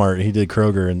the Walmart. He did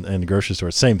Kroger and the grocery store.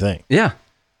 Same thing. Yeah.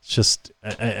 It's just,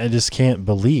 I just can't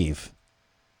believe.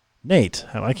 Nate,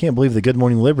 I can't believe the Good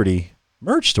Morning Liberty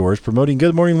merch store is promoting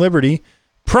Good Morning Liberty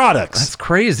products. That's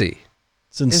crazy.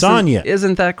 It's insomnia.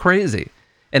 Isn't that crazy?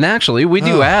 And actually, we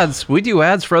do ads. We do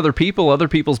ads for other people's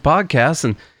podcasts,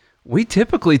 and we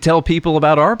typically tell people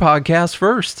about our podcast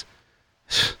first.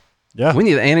 Yeah. We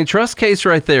need an antitrust case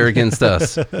right there against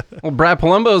us. Well, Brad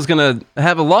Palumbo is going to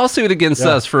have a lawsuit against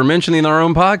us for mentioning our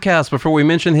own podcast before we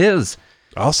mention his.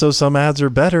 Also, some ads are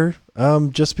better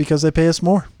just because they pay us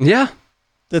more. Yeah.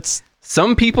 That's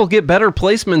some people get better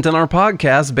placement in our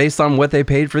podcast based on what they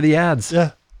paid for the ads.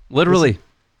 Yeah. Literally.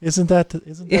 Isn't that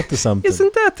the something?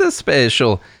 Isn't that the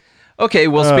special? Okay,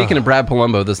 well, speaking of Brad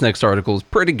Palumbo, this next article is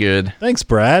pretty good. Thanks,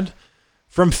 Brad.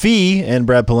 From Fee and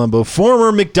Brad Palumbo,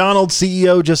 former McDonald's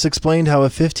CEO just explained how a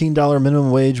 $15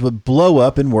 minimum wage would blow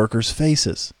up in workers'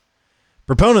 faces.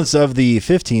 Proponents of the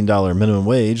 $15 minimum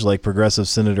wage, like Progressive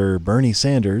Senator Bernie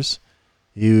Sanders,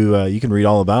 you can read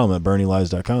all about him at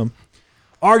BernieLives.com,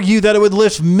 argue that it would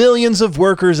lift millions of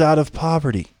workers out of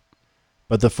poverty.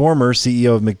 But the former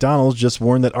CEO of McDonald's just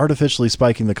warned that artificially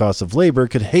spiking the cost of labor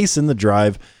could hasten the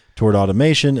drive toward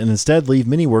automation and instead leave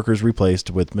many workers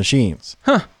replaced with machines.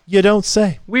 Huh. You don't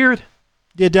say. Weird.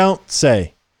 You don't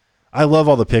say. I love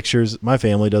all the pictures. My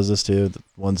family does this too. The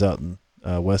ones out in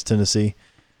West Tennessee.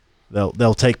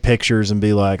 They'll take pictures and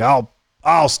be like,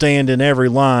 I'll stand in every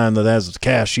line that has a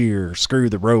cashier. Screw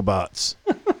the robots.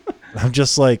 I'm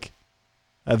just like,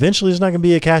 eventually there's not going to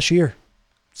be a cashier.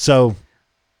 So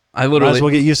I literally might as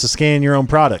well get used to scanning your own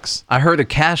products. I heard a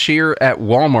cashier at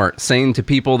Walmart saying to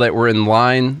people that were in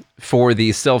line for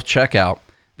the self-checkout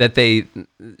that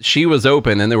she was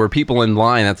open and there were people in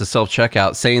line at the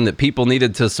self-checkout saying that people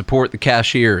needed to support the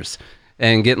cashiers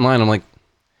and get in line. I'm like,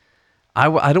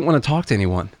 I don't want to talk to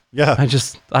anyone. Yeah.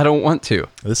 I don't want to.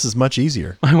 This is much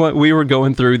easier. We were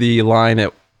going through the line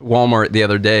at Walmart the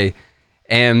other day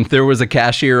and there was a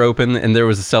cashier open and there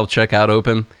was a self-checkout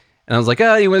open. And I was like,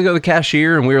 you want to go to the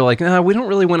cashier? And we were like, no, we don't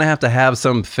really want to have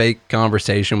some fake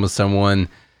conversation with someone,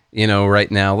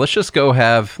 right now. Let's just go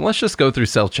through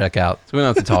self-checkout. So we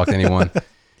don't have to talk to anyone,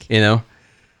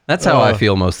 That's how I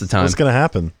feel most of the time. What's going to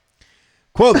happen?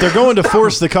 Quote, they're going to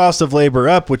force the cost of labor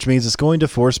up, which means it's going to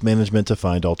force management to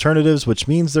find alternatives, which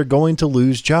means they're going to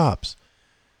lose jobs.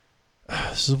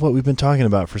 This is what we've been talking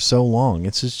about for so long.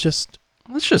 It's just...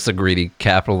 It's just a greedy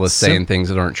capitalist saying things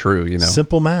that aren't true,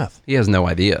 Simple math. He has no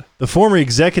idea. The former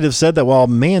executive said that while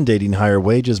mandating higher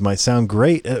wages might sound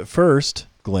great at first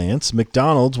glance,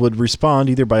 McDonald's would respond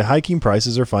either by hiking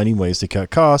prices or finding ways to cut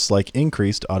costs, like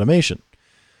increased automation.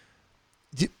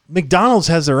 McDonald's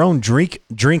has their own drink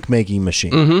making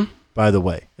machine, by the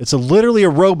way. It's literally a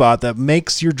robot that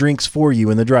makes your drinks for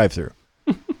you in the drive-thru.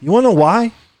 You want to know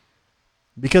why?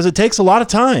 Because it takes a lot of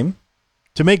time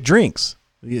to make drinks.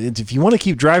 If you want to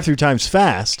keep drive-thru times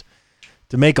fast,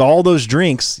 to make all those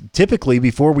drinks, typically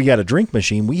before we got a drink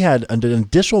machine, we had an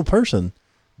additional person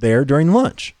there during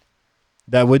lunch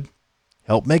that would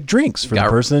help make drinks for the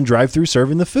person in drive-thru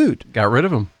serving the food. Got rid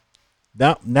of him.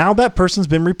 Now that person's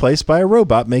been replaced by a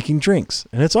robot making drinks,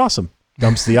 and it's awesome.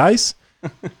 Dumps the ice,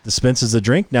 dispenses the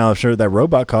drink. Now, I'm sure that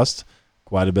robot costs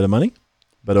quite a bit of money,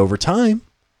 but over time,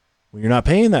 when you're not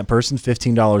paying that person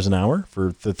 $15 an hour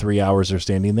for the 3 hours they're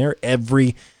standing there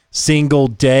every single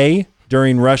day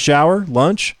during rush hour,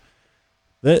 lunch,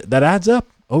 that adds up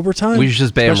over time. We should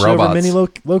just ban robots. Over many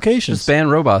locations. Just ban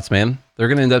robots, man. They're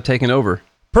going to end up taking over.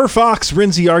 Per Fox,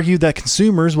 Renzi argued that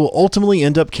consumers will ultimately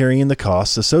end up carrying the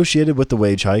costs associated with the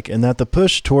wage hike and that the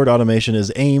push toward automation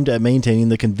is aimed at maintaining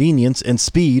the convenience and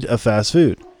speed of fast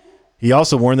food. He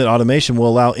also warned that automation will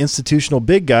allow institutional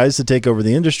big guys to take over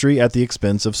the industry at the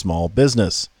expense of small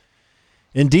business.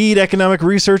 Indeed, economic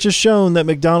research has shown that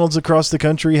McDonald's across the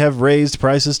country have raised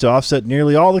prices to offset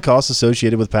nearly all the costs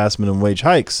associated with past minimum wage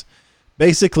hikes.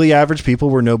 Basically, average people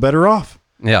were no better off.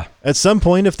 Yeah. At some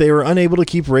point, if they were unable to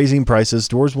keep raising prices,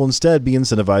 stores will instead be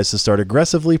incentivized to start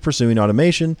aggressively pursuing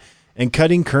automation and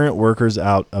cutting current workers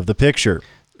out of the picture.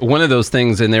 One of those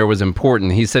things in there was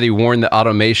important. He said he warned the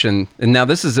automation, and now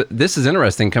this is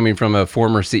interesting coming from a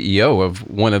former CEO of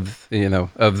one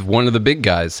of the big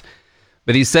guys.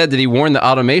 But he said that he warned the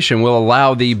automation will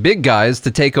allow the big guys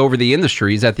to take over the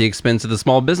industries at the expense of the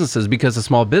small businesses, because the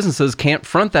small businesses can't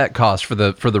front that cost for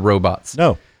the robots.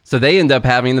 No. So they end up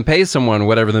having to pay someone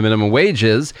whatever the minimum wage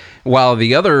is, while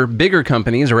the other bigger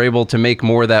companies are able to make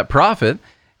more of that profit,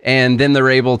 and then they're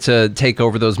able to take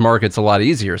over those markets a lot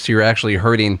easier. So you're actually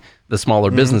hurting the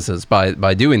smaller businesses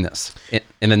by doing this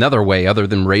in another way other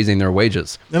than raising their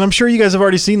wages. And I'm sure you guys have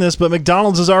already seen this, but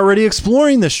McDonald's is already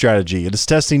exploring this strategy. It is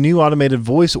testing new automated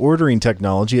voice ordering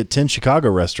technology at 10 Chicago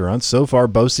restaurants, so far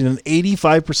boasting an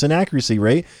 85% accuracy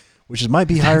rate, which might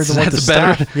be higher than what the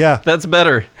staff. Yeah, that's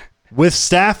better. With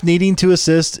staff needing to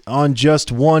assist on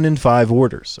just 1 in 5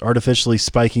 orders. Artificially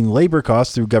spiking labor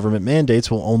costs through government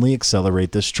mandates will only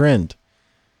accelerate this trend.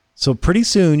 So pretty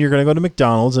soon you're going to go to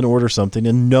McDonald's and order something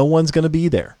and no one's going to be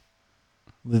there.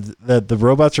 The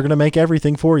robots are going to make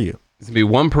everything for you. There's going to be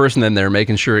one person in there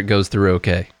making sure it goes through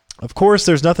okay. Of course,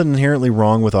 there's nothing inherently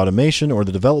wrong with automation or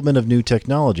the development of new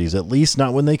technologies, at least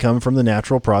not when they come from the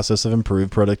natural process of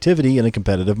improved productivity in a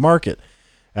competitive market.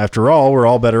 After all, we're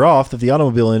all better off that the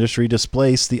automobile industry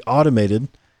displaced the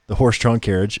horse-drawn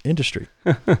carriage industry.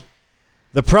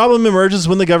 The problem emerges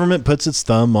when the government puts its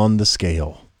thumb on the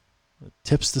scale. It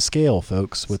tips the scale,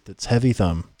 folks, with its heavy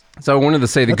thumb. So I wanted to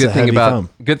say the good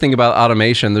thing about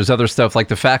automation, there's other stuff like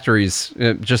the factories,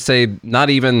 just say not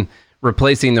even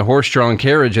replacing the horse-drawn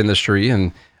carriage industry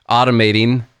and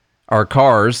automating our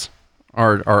cars,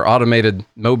 our automated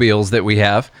mobiles that we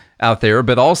have out there,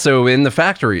 but also in the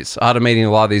factories, automating a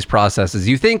lot of these processes.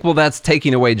 You think, well, that's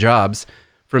taking away jobs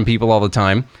from people all the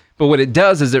time. But what it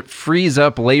does is it frees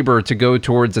up labor to go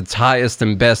towards its highest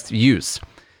and best use.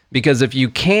 Because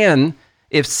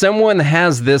if someone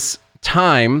has this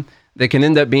time that can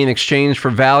end up being exchanged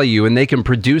for value, and they can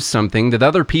produce something that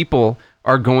other people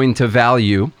are going to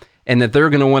value and that they're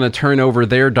going to want to turn over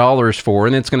their dollars for,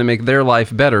 and it's going to make their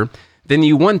life better, then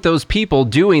you want those people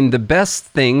doing the best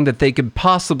thing that they could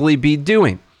possibly be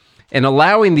doing. And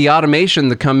allowing the automation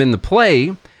to come into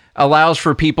play allows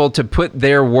for people to put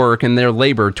their work and their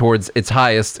labor towards its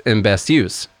highest and best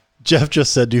use. Jeff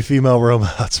just said, do female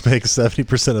robots make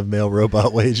 70% of male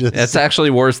robot wages? It's actually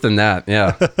worse than that,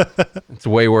 yeah. It's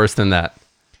way worse than that.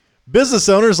 Business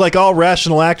owners, like all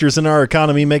rational actors in our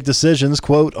economy, make decisions,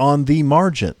 quote, on the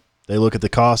margin. They look at the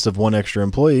cost of one extra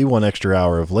employee, one extra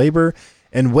hour of labor,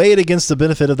 and weigh it against the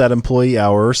benefit of that employee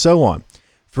hour or so on.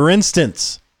 For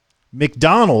instance,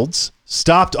 McDonald's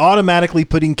stopped automatically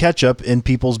putting ketchup in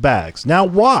people's bags. Now,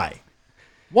 why?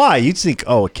 Why? You'd think,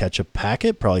 a ketchup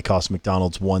packet probably costs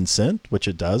McDonald's 1 cent, which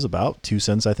it does, about 2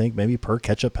 cents, I think, maybe per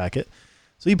ketchup packet.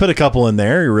 So you put a couple in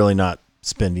there, you're really not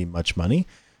spending much money.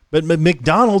 But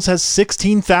McDonald's has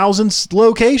 16,000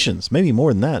 locations, maybe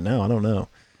more than that now, I don't know.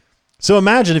 So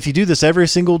imagine if you do this every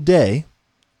single day,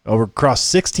 across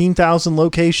 16,000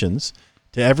 locations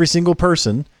to every single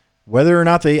person, whether or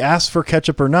not they ask for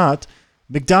ketchup or not,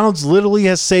 McDonald's literally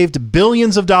has saved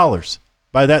billions of dollars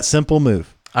by that simple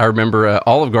move. I remember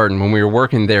Olive Garden, when we were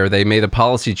working there, they made a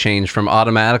policy change from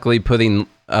automatically putting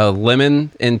a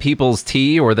lemon in people's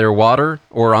tea or their water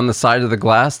or on the side of the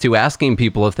glass to asking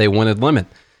people if they wanted lemon.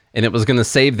 And it was going to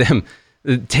save them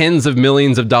tens of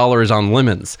millions of dollars on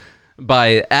lemons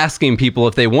by asking people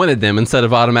if they wanted them instead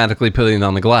of automatically putting it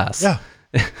on the glass. Yeah.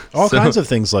 All kinds of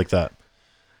things like that.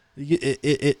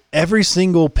 Every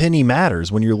single penny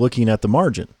matters when you're looking at the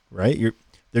margin, right?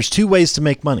 There's 2 ways to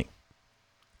make money.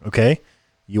 Okay?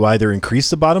 You either increase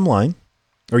the bottom line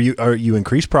or you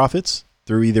increase profits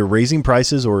through either raising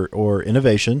prices or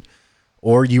innovation,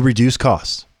 or you reduce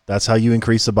costs. That's how you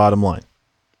increase the bottom line.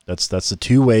 That's the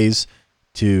 2 ways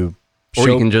to Or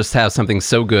you can just have something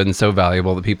so good and so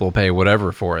valuable that people will pay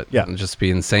whatever for it. Yeah. And just be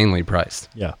insanely priced.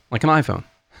 Yeah. Like an iPhone.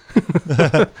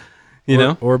 You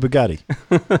know? Or a Bugatti.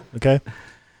 Okay.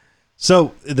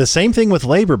 So the same thing with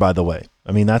labor, by the way.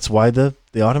 I mean, that's why the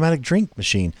automatic drink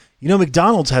machine. You know,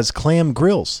 McDonald's has clam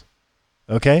grills.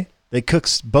 Okay. They cook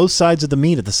both sides of the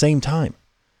meat at the same time.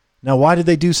 Now, why did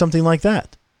they do something like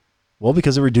that? Well,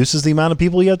 because it reduces the amount of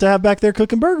people you have to have back there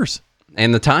cooking burgers.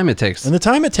 And the time it takes.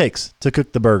 To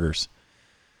cook the burgers.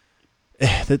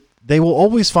 That they will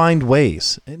always find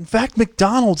ways. In fact,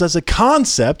 McDonald's as a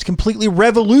concept completely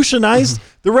revolutionized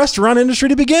the restaurant industry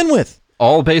to begin with.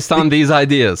 All based on these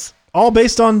ideas. All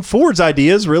based on Ford's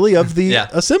ideas, really, of the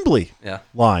assembly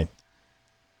line.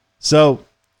 So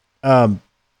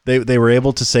they were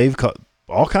able to save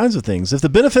all kinds of things. If the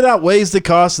benefit outweighs the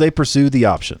cost, they pursue the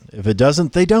option. If it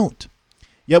doesn't, they don't.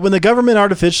 Yet when the government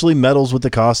artificially meddles with the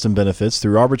cost and benefits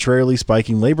through arbitrarily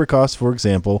spiking labor costs, for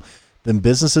example, then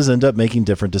businesses end up making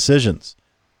different decisions.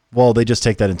 Well, they just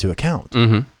take that into account.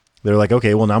 Mm-hmm. They're like,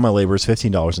 okay, well, now my labor is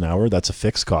 $15 an hour. That's a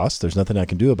fixed cost. There's nothing I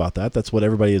can do about that. That's what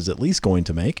everybody is at least going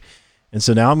to make. And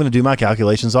so now I'm going to do my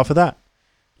calculations off of that.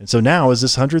 And so now, is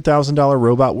this $100,000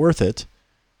 robot worth it?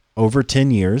 Over 10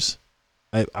 years,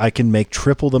 I can make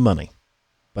triple the money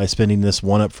by spending this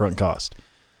one upfront cost.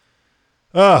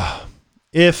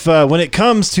 If when it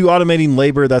comes to automating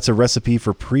labor, that's a recipe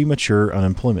for premature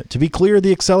unemployment. To be clear,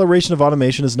 the acceleration of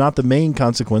automation is not the main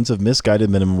consequence of misguided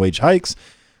minimum wage hikes.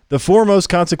 The foremost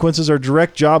consequences are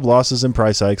direct job losses and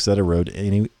price hikes that erode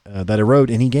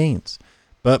any gains.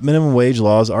 But minimum wage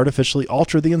laws artificially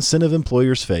alter the incentive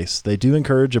employers face. They do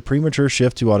encourage a premature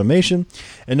shift to automation,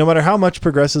 and no matter how much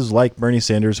progressives like Bernie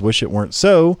Sanders wish it weren't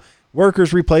so,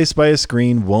 workers replaced by a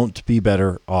screen won't be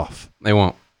better off. They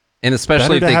won't. And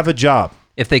especially better to have a job.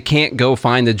 If they can't go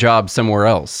find a job somewhere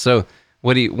else. So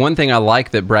one thing I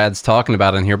like that Brad's talking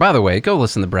about in here, by the way, go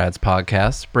listen to Brad's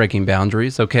podcast, Breaking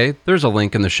Boundaries, okay? There's a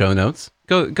link in the show notes.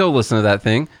 Go listen to that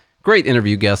thing. Great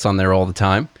interview guests on there all the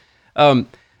time.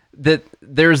 That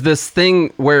there's this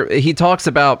thing where he talks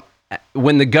about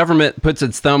when the government puts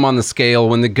its thumb on the scale,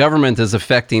 when the government is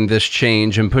affecting this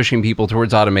change and pushing people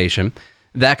towards automation,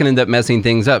 that can end up messing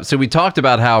things up. So we talked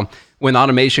about how when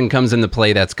automation comes into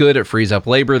play, that's good. It frees up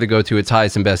labor to go to its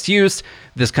highest and best use.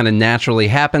 This kind of naturally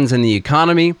happens in the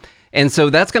economy. And so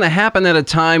that's going to happen at a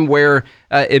time where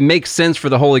it makes sense for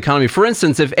the whole economy. For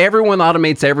instance, if everyone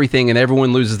automates everything and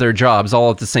everyone loses their jobs all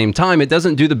at the same time, it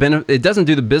doesn't do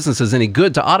the businesses any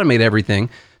good to automate everything,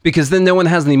 because then no one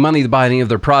has any money to buy any of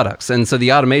their products. And so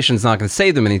the automation is not going to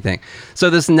save them anything. So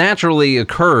this naturally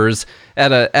occurs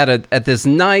at this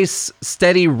nice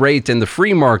steady rate in the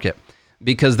free market,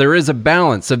 because there is a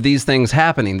balance of these things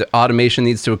happening. The automation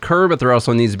needs to occur, but there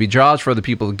also needs to be jobs for other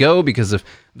people to go, because if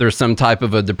there's some type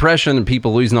of a depression and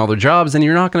people losing all their jobs, then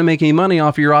you're not going to make any money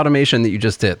off of your automation that you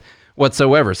just did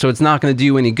whatsoever. So it's not going to do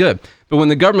you any good. But when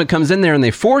the government comes in there and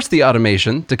they force the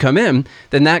automation to come in,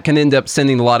 then that can end up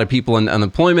sending a lot of people in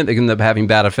unemployment. They can end up having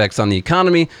bad effects on the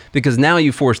economy, because now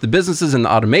you force the businesses into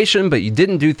automation, but you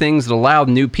didn't do things that allowed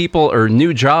new people or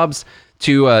new jobs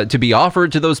to be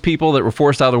offered to those people that were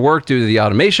forced out of work due to the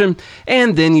automation,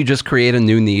 and then you just create a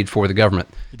new need for the government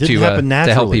to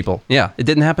help people. Yeah, it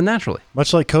didn't happen naturally.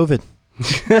 Much like COVID.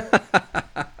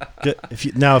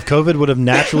 If COVID would have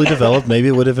naturally developed, maybe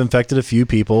it would have infected a few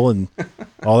people and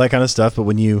all that kind of stuff. But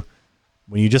when you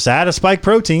just add a spike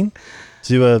protein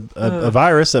to a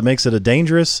virus that makes it a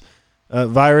dangerous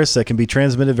virus that can be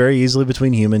transmitted very easily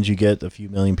between humans, you get a few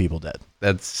million people dead.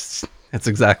 That's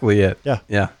exactly it.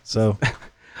 Yeah. So,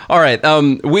 all right.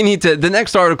 We need to. The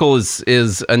next article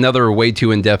is another way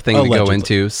too in-depth thing to go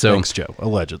into. So, thanks, Joe.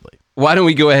 Allegedly. Why don't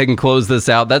we go ahead and close this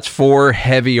out? That's 4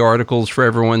 heavy articles for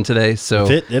everyone today. So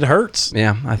it hurts.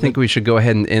 Yeah, I think we should go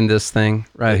ahead and end this thing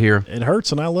right here. It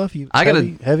hurts, and I love you.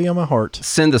 It's heavy on my heart.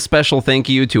 Send a special thank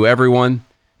you to everyone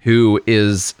who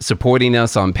is supporting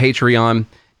us on Patreon.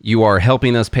 You are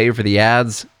helping us pay for the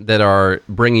ads that are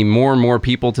bringing more and more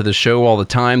people to the show all the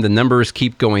time. The numbers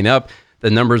keep going up. The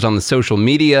numbers on the social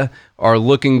media are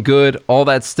looking good. All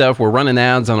that stuff. We're running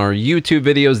ads on our YouTube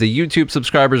videos. The YouTube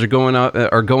subscribers are going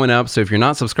up. So if you're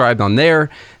not subscribed on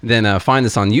there, then find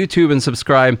us on YouTube and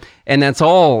subscribe. And that's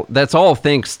all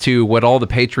thanks to what all the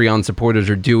Patreon supporters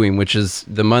are doing, which is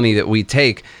the money that we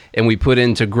take and we put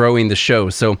into growing the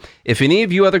show. So if any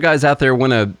of you other guys out there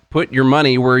want to put your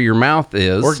money where your mouth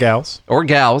is, or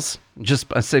gals,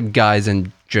 just I said guys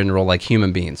in general, like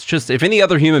human beings. Just if any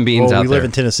other human beings out there. We live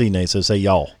in Tennessee, Nate, so say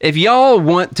y'all. If y'all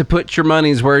want to put your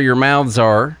monies where your mouths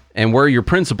are and where your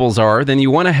principles are, then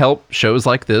you want to help shows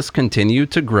like this continue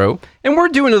to grow. And we're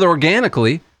doing it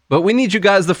organically, but we need you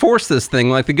guys to force this thing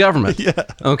like the government. Yeah.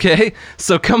 Okay?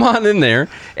 So come on in there,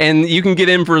 and you can get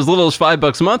in for as little as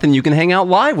 $5 a month, and you can hang out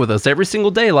live with us every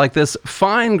single day like this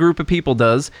fine group of people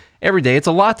does every day. It's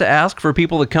a lot to ask for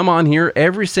people to come on here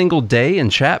every single day and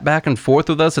chat back and forth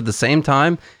with us at the same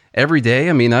time every day.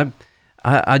 I mean,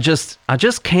 I just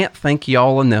can't thank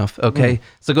y'all enough. Okay?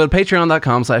 So go to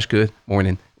patreon.com/Good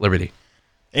Morning Liberty.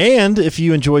 And if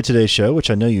you enjoyed today's show, which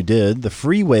I know you did, the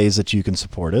free ways that you can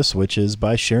support us, which is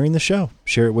by sharing the show.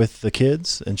 Share it with the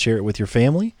kids and share it with your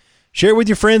family. Share it with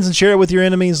your friends and share it with your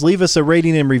enemies. Leave us a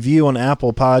rating and review on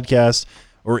Apple Podcasts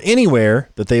or anywhere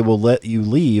that they will let you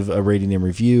leave a rating and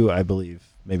review. I believe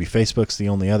Maybe Facebook's the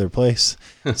only other place.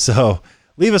 So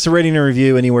leave us a rating and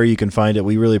review anywhere you can find it.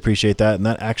 We really appreciate that. And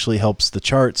that actually helps the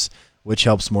charts, which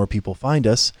helps more people find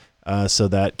us. So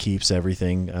that keeps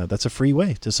everything. That's a free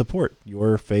way to support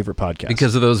your favorite podcast.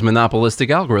 Because of those monopolistic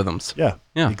algorithms.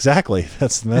 Yeah, exactly.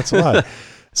 That's why.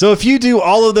 So if you do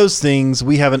all of those things,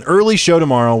 we have an early show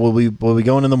tomorrow. We'll be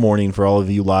going in the morning for all of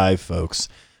you live folks.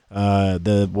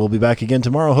 We'll be back again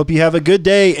tomorrow. Hope you have a good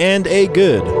day and a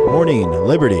good morning,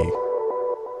 Liberty.